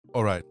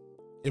All right,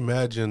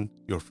 imagine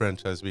your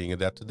franchise being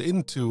adapted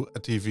into a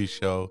TV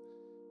show,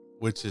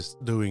 which is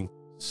doing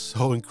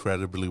so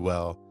incredibly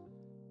well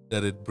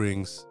that it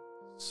brings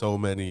so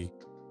many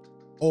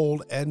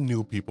old and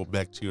new people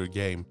back to your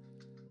game.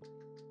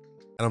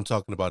 And I'm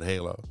talking about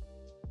Halo.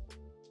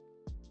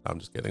 I'm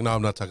just kidding. No,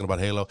 I'm not talking about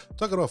Halo. I'm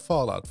talking about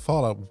Fallout.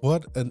 Fallout,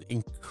 what an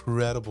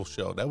incredible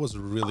show. That was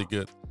really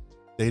good.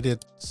 They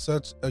did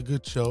such a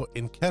good show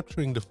in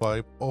capturing the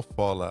vibe of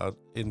Fallout,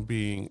 in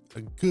being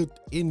a good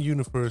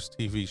in-universe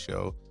TV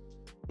show,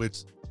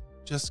 which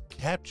just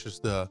captures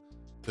the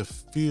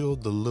feel,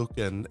 the look,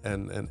 and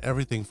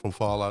everything from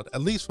Fallout,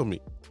 at least for me.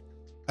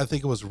 I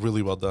think it was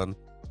really well done.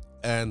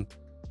 And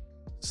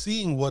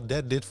seeing what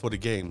that did for the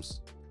games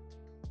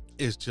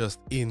is just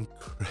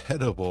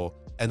incredible.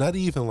 And not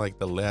even like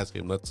the last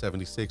game, not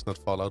 76, not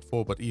Fallout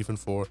 4, but even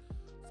for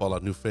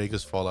Fallout New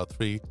Vegas, Fallout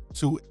 3,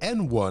 2,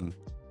 and 1.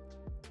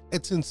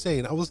 It's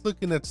insane. I was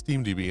looking at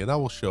SteamDB, and I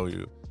will show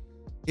you.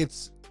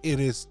 It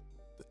is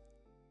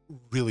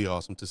really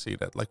awesome to see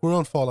that. Like, we're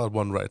on Fallout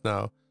 1 right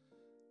now,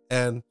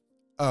 and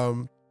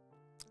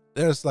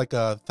there's like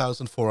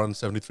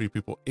 1,473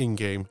 people in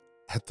game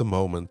at the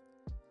moment,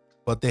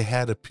 but they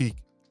had a peak.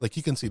 Like,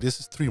 you can see this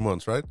is 3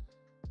 months, right?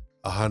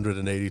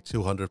 180,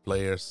 200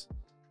 players.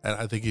 And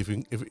I think if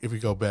you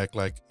go back,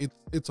 like,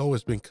 it's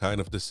always been kind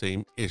of the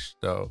same ish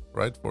though,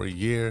 right? For a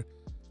year,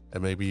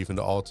 and maybe even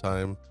the all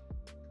time.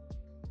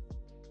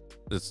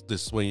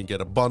 This when you get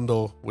a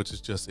bundle, which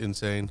is just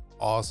insane,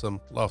 awesome,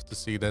 love to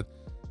see that.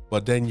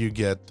 But then you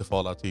get the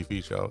Fallout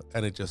TV show,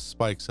 and it just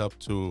spikes up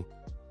to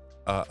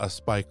a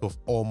spike of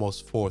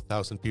almost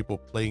 4,000 people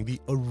playing the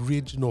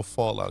original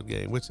Fallout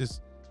game, which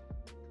is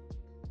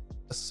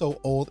so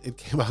old. It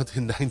came out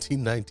in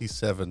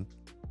 1997.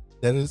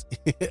 That is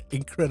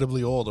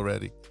incredibly old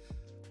already.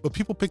 But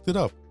people picked it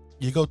up.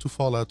 You go to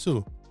Fallout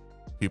 2,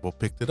 people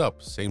picked it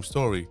up. Same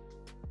story.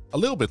 A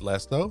little bit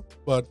less though,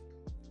 but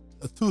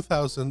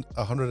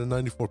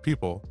 2,194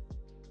 people.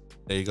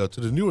 There you go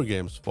to the newer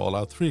games,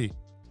 Fallout 3,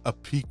 a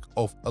peak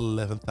of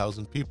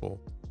 11,000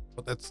 people.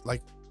 But that's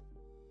like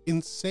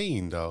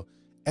insane though.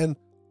 And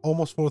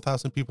almost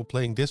 4,000 people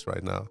playing this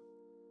right now.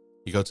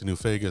 You go to New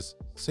Vegas,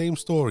 same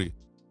story.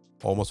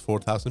 Almost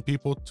 4,000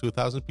 people,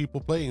 2,000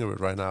 people playing it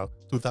right now,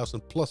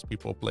 2,000 plus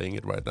people playing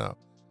it right now.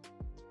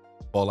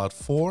 Fallout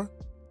 4,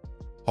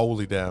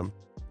 holy damn.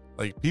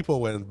 Like,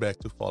 people went back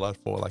to Fallout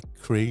 4 like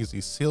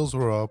crazy. Sales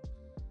were up,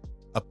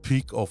 a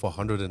peak of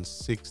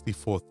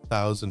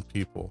 164,000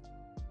 people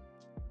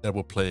that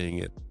were playing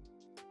it.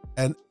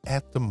 And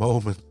at the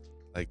moment,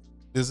 like,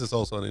 this is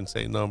also an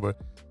insane number,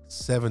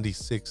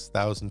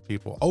 76,000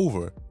 people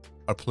over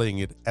are playing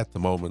it at the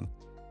moment.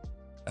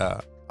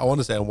 I want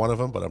to say I'm one of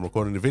them, but I'm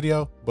recording the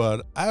video.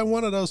 But I'm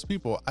one of those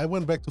people. I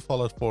went back to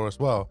Fallout 4 as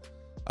well.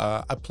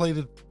 I played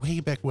it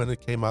way back when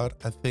it came out.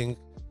 I think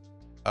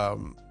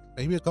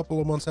maybe a couple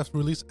of months after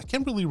release. I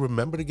can't really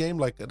remember the game.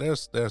 Like,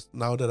 there's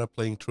now that I'm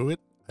playing through it,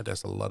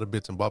 there's a lot of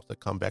bits and bobs that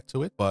come back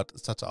to it. But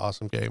it's such an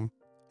awesome game.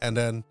 And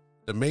then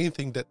the main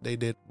thing that they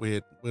did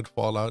with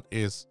Fallout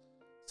is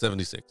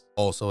 76.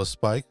 Also a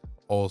spike.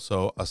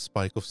 Also a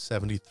spike of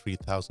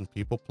 73,000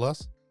 people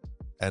plus.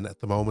 And at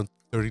the moment,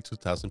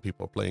 32,000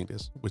 people are playing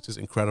this, which is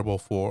incredible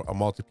for a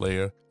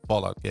multiplayer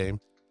Fallout game.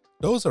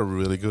 Those are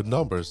really good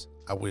numbers.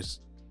 I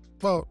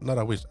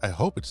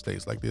hope it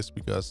stays like this,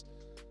 because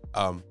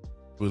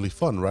really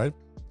fun, right?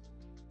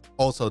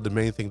 Also, the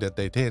main thing that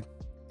they did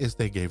is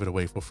they gave it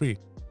away for free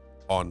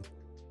on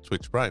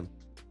Twitch Prime.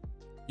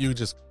 You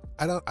just,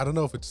 I don't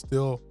know if it's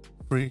still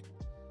free,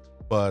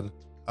 but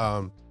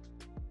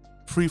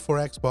free for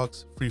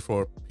Xbox, free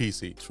for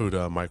PC through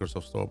the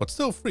Microsoft Store, but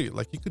still free.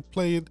 Like, you could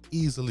play it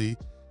easily.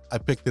 I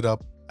picked it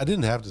up. I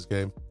didn't have this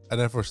game. I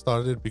never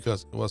started it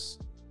because it was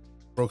a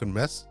broken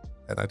mess,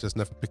 and I just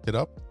never picked it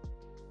up.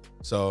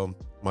 So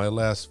my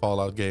last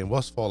Fallout game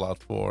was Fallout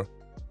 4,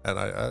 and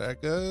I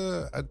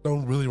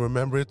don't really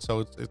remember it.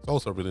 So it's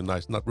also really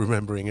nice not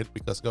remembering it,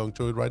 because going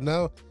through it right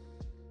now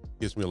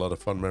gives me a lot of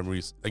fun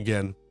memories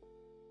again.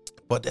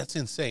 But that's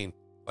insane.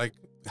 Like,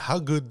 how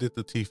good did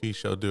the TV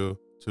show do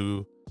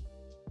to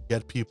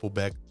get people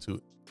back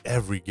to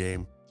every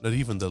game, not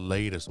even the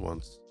latest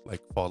ones like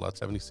Fallout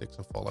 76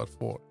 and Fallout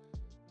 4.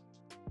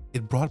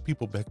 It brought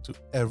people back to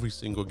every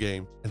single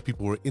game, and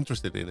people were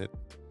interested in it.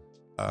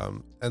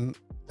 And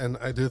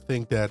I do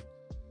think that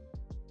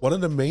one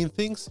of the main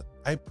things,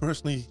 I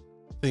personally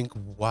think,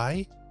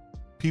 why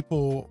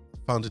people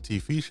found the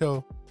TV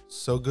show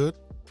so good,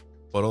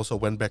 but also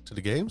went back to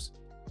the games.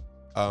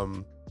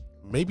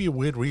 Maybe a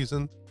weird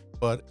reason,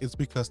 but it's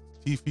because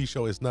the TV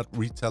show is not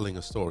retelling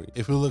a story.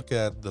 If you look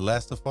at The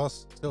Last of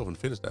Us, still haven't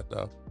finished that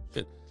though.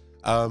 Shit.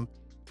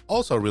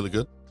 Also really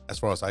good as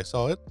far as I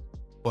saw it,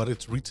 but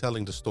it's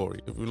retelling the story.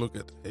 If you look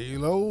at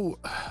Halo,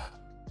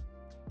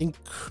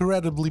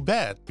 incredibly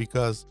bad,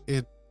 because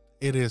it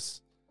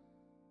is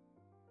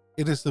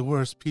the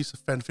worst piece of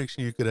fan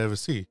fiction you could ever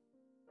see,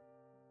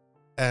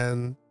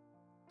 and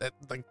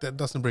that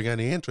doesn't bring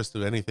any interest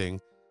to anything.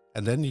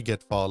 And then you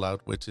get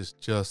Fallout, which is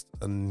just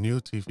a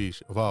new TV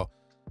show. Wow,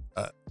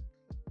 a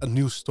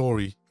new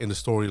story in the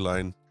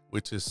storyline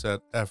which is set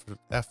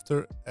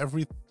after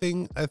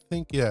everything, I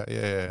think.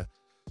 Yeah.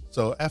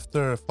 So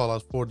after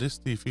Fallout 4, this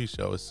TV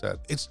show is set.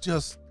 It's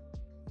just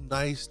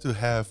nice to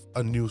have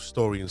a new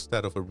story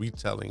instead of a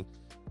retelling,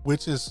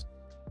 which is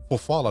for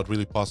Fallout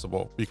really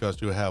possible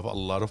because you have a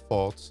lot of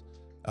faults.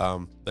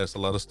 There's a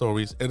lot of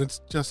stories, and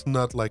it's just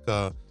not like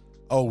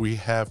we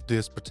have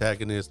this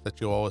protagonist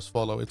that you always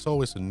follow. It's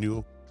always a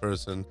new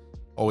person,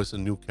 always a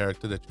new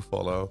character that you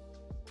follow,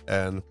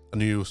 and a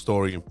new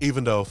story.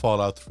 Even though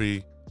Fallout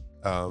 3,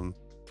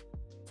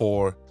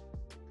 4,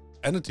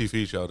 and the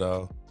TV show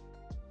though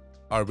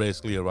are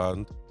basically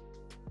around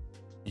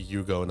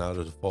you going out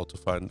of the vault to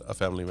find a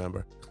family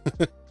member.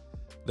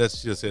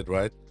 That's just it,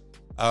 right?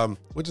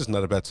 Which is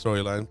not a bad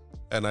storyline,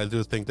 and I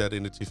do think that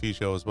in the TV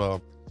show as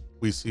well,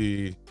 we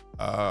see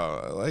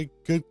like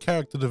good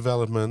character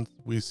development.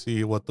 We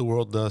see what the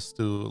world does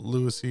to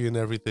Lucy and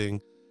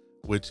everything,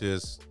 which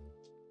is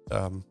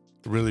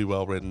really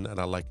well written, and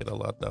I like it a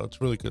lot. Though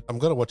it's really good. I'm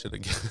gonna watch it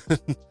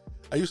again.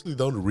 I usually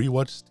don't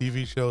rewatch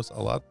TV shows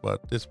a lot,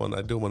 but this one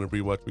I do want to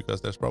rewatch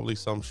because there's probably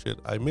some shit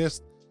I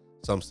missed,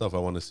 some stuff I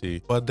want to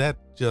see. But that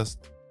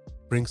just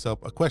brings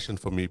up a question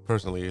for me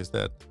personally: is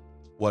that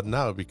what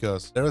now?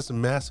 Because there is a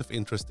massive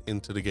interest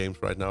into the games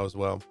right now as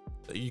well.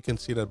 You can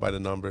see that by the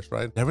numbers,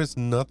 right? There is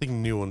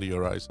nothing new on the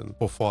horizon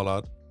for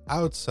Fallout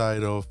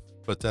outside of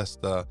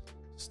Bethesda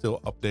still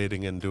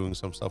updating and doing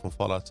some stuff on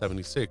Fallout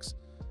 76.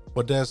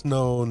 But there's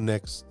no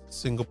next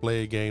single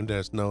player game.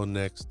 There's no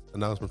next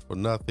announcement for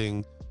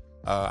nothing.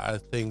 I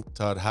think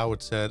Todd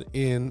Howard said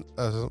in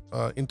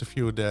an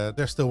interview that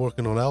they're still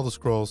working on Elder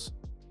Scrolls,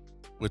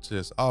 which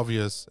is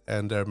obvious,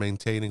 and they're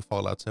maintaining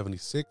Fallout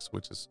 76,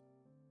 which is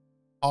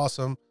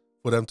awesome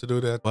for them to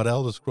do that. But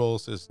Elder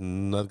Scrolls is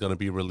not going to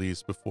be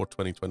released before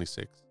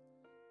 2026.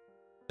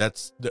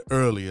 That's the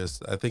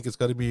earliest. I think it's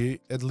going to be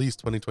at least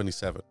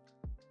 2027.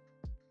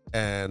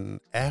 And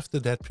after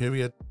that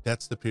period,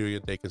 that's the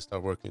period they can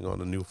start working on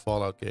a new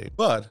Fallout game.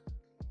 But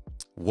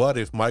what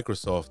if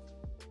Microsoft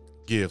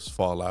gives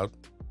Fallout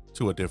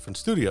to a different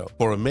studio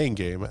for a main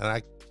game? And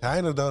I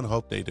kind of don't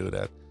hope they do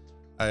that.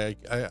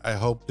 I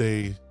hope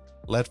they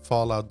let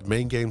Fallout, the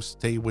main game,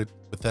 stay with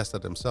Bethesda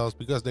themselves,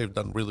 because they've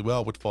done really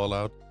well with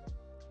Fallout.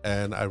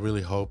 And I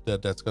really hope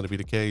that that's going to be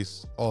the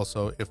case.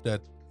 Also, if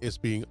that is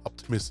being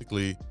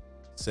optimistically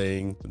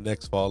saying the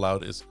next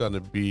Fallout is going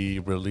to be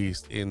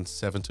released in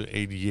 7 to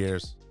 8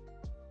 years,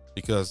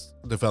 because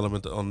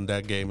development on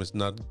that game is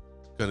not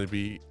going to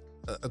be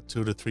a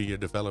 2 to 3 year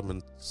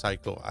development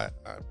cycle.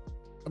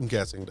 I'm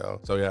guessing though.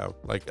 So yeah,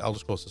 like Elder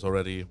Scrolls is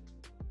already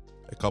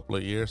a couple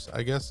of years,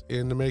 I guess,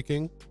 in the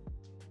making.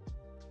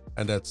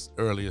 And that's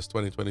earliest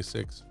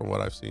 2026 from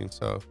what I've seen.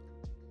 So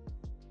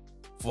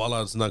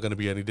Fallout's not going to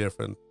be any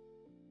different.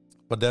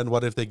 But then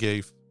what if they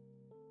gave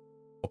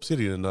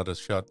Obsidian another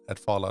shot at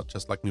Fallout,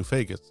 just like New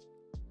Vegas?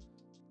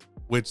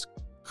 Which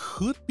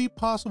could be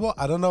possible.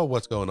 I don't know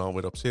what's going on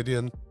with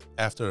Obsidian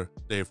after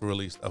they've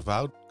released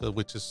Avowed,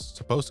 which is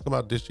supposed to come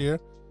out this year,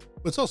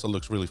 which also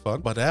looks really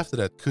fun. But after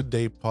that, could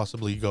they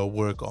possibly go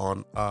work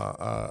on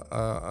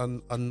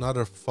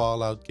another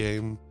Fallout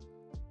game,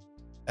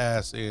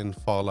 as in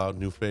Fallout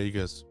New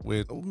Vegas,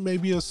 with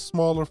maybe a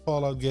smaller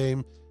Fallout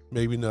game,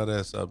 maybe not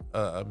as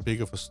a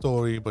big of a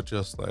story, but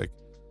just like,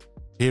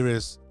 here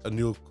is a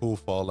new cool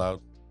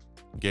Fallout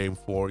game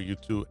for you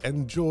to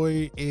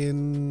enjoy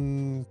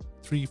in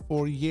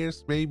 3-4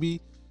 years maybe,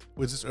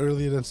 which is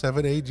earlier than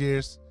 7-8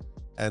 years,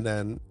 and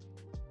then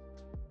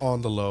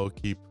on the low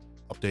keep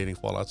updating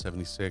Fallout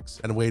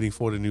 76 and waiting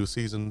for the new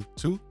season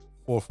 2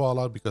 for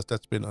Fallout, because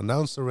that's been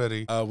announced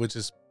already, which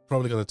is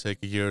probably going to take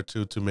a year or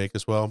two to make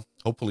as well.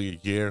 Hopefully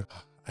a year.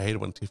 I hate it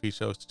when TV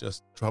shows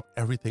just drop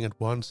everything at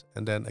once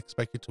and then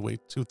expect you to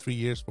wait 2-3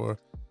 years for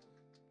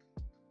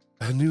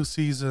a new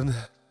season.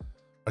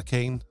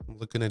 Arcane, I'm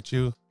looking at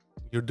you.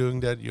 You're doing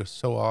that. You're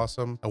so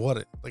awesome. And what,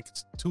 like,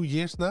 it's 2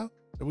 years now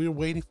that we were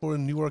waiting for a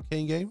new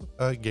Arcane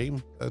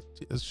game, a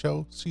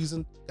show,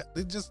 season.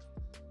 It just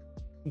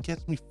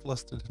gets me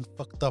flustered and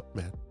fucked up,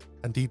 man.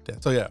 I need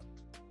that. So yeah,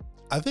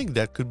 I think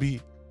that could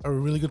be a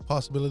really good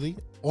possibility.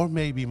 Or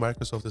maybe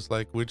Microsoft is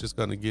like, we're just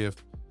gonna give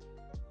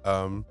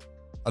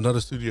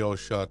another studio a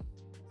shot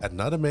at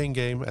not a main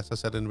game, as I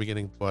said in the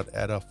beginning, but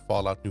at a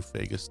Fallout New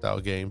Vegas style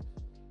game,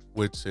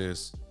 which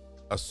is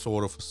a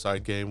sort of a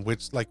side game,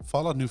 which, like,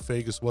 Fallout New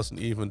Vegas wasn't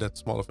even that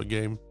small of a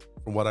game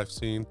from what I've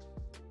seen.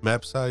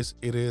 Map size,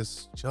 it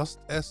is just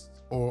as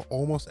or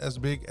almost as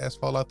big as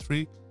Fallout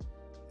 3,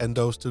 and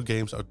those two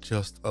games are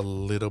just a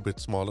little bit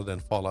smaller than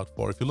Fallout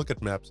 4 if you look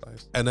at map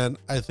size. And then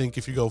I think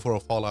if you go for a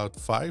Fallout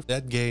 5,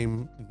 that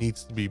game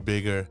needs to be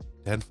bigger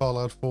than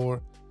Fallout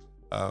 4,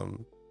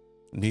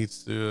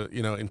 needs to,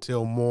 you know,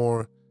 entail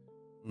more.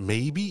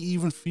 Maybe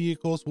even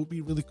vehicles would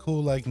be really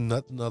cool, like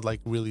not like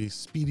really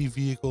speedy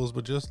vehicles,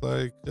 but just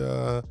like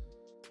a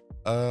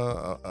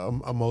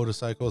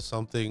motorcycle,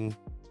 something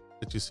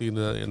that you see in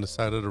the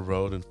side of the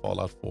road in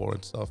Fallout 4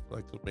 and stuff.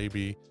 Like,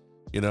 maybe,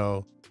 you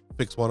know,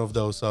 fix one of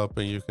those up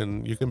and you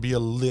can be a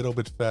little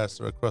bit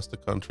faster across the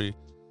country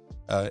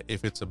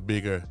if it's a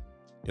bigger,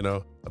 you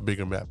know, a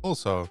bigger map.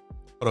 Also,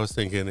 what I was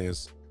thinking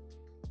is,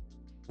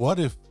 what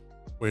if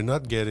we're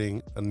not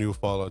getting a new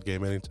Fallout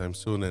game anytime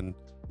soon, and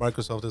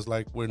Microsoft is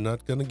like, we're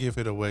not gonna give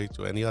it away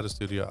to any other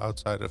studio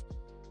outside of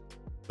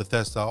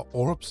Bethesda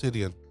or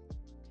Obsidian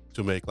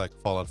to make like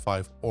Fallout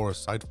 5 or a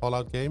side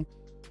Fallout game?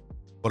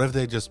 What if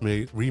they just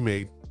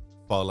remade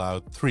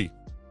Fallout 3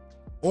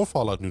 or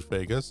Fallout New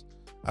Vegas?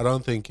 I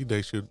don't think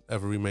they should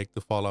ever remake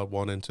the Fallout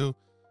 1 and 2.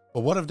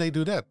 But what if they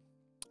do that?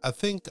 I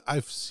think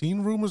I've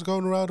seen rumors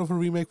going around of a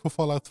remake for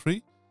Fallout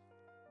 3.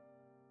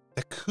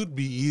 That could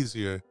be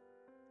easier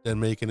than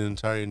making an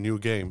entire new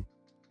game.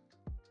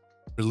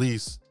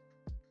 Release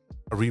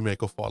a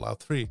remake of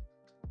Fallout 3.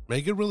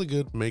 Make it really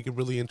good, make it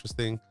really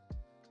interesting.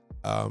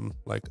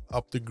 Like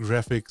up the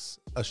graphics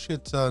a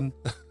shit ton,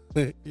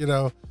 you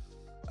know,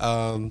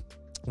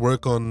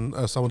 work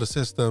on some of the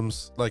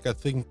systems. Like I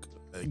think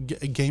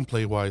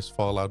gameplay wise,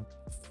 Fallout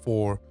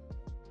 4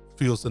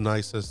 feels the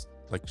nicest,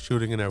 like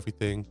shooting and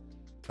everything,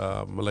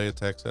 melee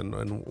attacks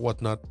and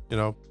whatnot, you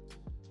know.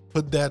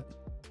 Put that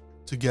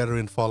together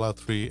in Fallout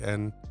 3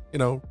 and, you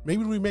know,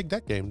 maybe remake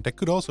that game. That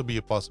could also be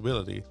a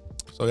possibility.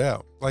 So yeah,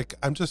 like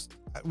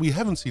we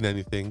haven't seen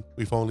anything.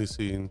 We've only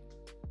seen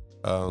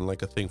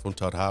like a thing from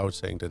Todd Howard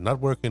saying they're not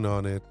working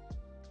on it.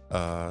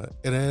 And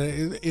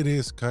it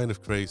is kind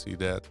of crazy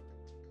that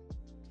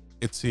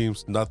it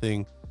seems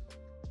nothing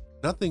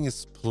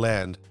is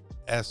planned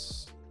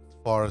as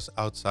far as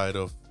outside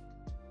of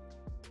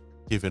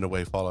giving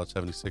away Fallout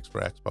 76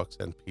 for Xbox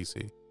and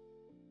PC.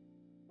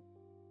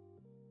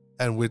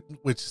 And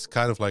which is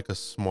kind of like a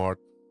smart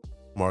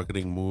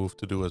marketing move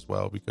to do as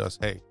well, because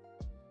hey,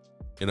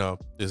 you know,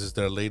 this is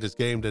their latest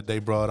game that they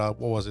brought out.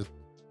 What was it?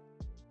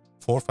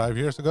 4 or 5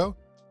 years ago?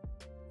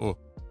 Oh,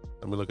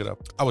 let me look it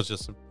up. I was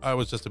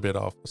just a bit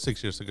off.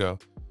 6 years ago.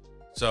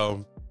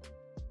 So,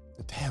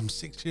 damn,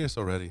 6 years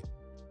already.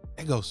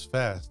 It goes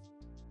fast.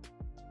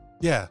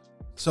 Yeah.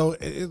 So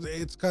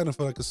it's kind of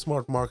like a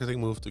smart marketing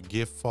move to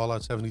give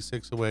Fallout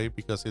 76 away,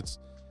 because it's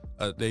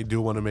they do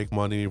want to make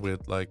money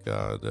with like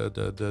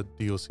the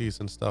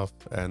DLCs and stuff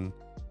and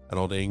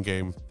all the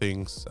in-game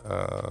things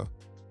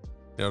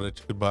you know, that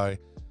you could buy.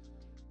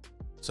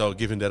 So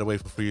giving that away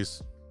for free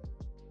is,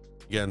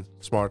 again,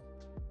 smart.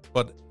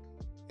 But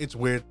it's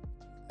weird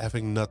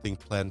having nothing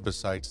planned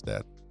besides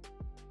that,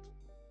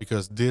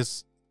 because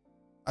this,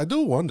 I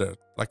do wonder,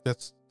 like,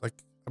 that's like,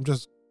 I'm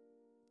just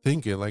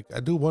thinking, like, I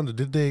do wonder,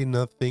 did they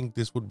not think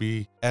this would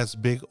be as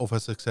big of a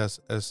success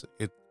as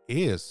it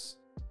is?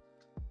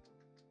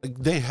 Like,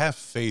 they have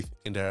faith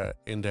in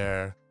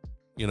their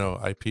you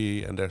know,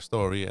 IP and their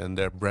story and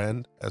their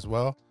brand as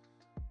well.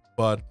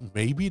 But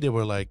maybe they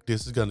were like,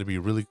 this is going to be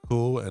really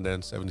cool, and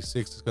then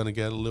 76 is going to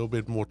get a little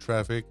bit more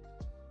traffic.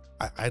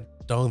 I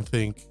don't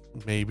think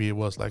maybe it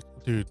was like,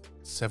 dude,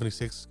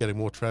 76 is getting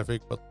more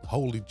traffic, but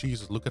holy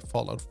Jesus, look at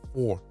Fallout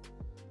 4.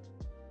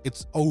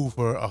 It's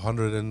over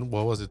 100 and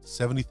what was it,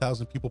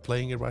 70,000 people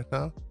playing it right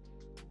now?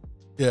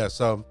 Yeah,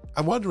 so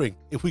I'm wondering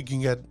if we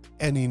can get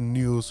any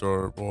news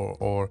or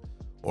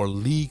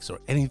leaks or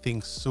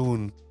anything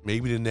soon,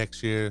 maybe the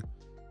next year,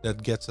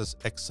 that gets us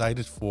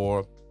excited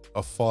for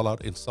a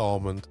Fallout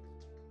installment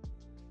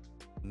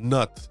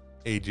not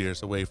 8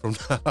 years away from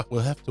now.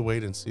 We'll have to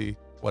wait and see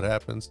what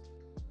happens.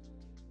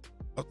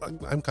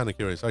 I'm kind of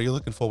curious. Are you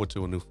looking forward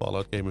to a new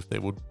Fallout game? If they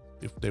would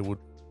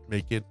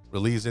make it,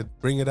 release it,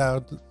 bring it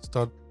out,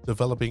 start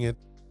developing it?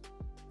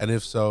 And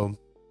if so,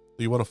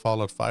 do you want a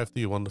Fallout 5?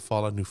 Do you want the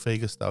Fallout New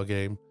Vegas style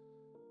game?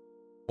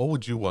 What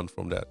would you want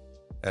from that?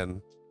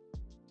 And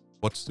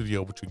what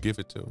studio would you give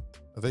it to?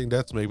 I think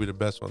that's maybe the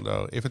best one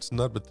though. If it's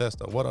not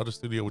Bethesda, what other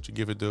studio would you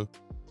give it to?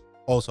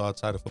 Also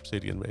outside of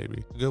Obsidian,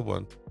 maybe. A good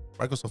one.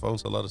 Microsoft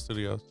owns a lot of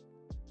studios.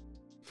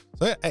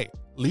 So yeah, hey,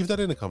 leave that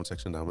in the comment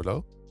section down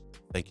below.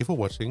 Thank you for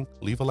watching.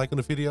 Leave a like on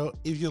the video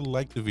if you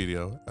liked the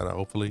video, and I'll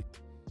hopefully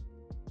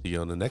see you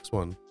on the next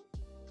one.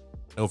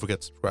 Don't forget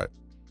to subscribe.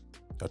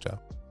 Ciao,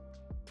 ciao.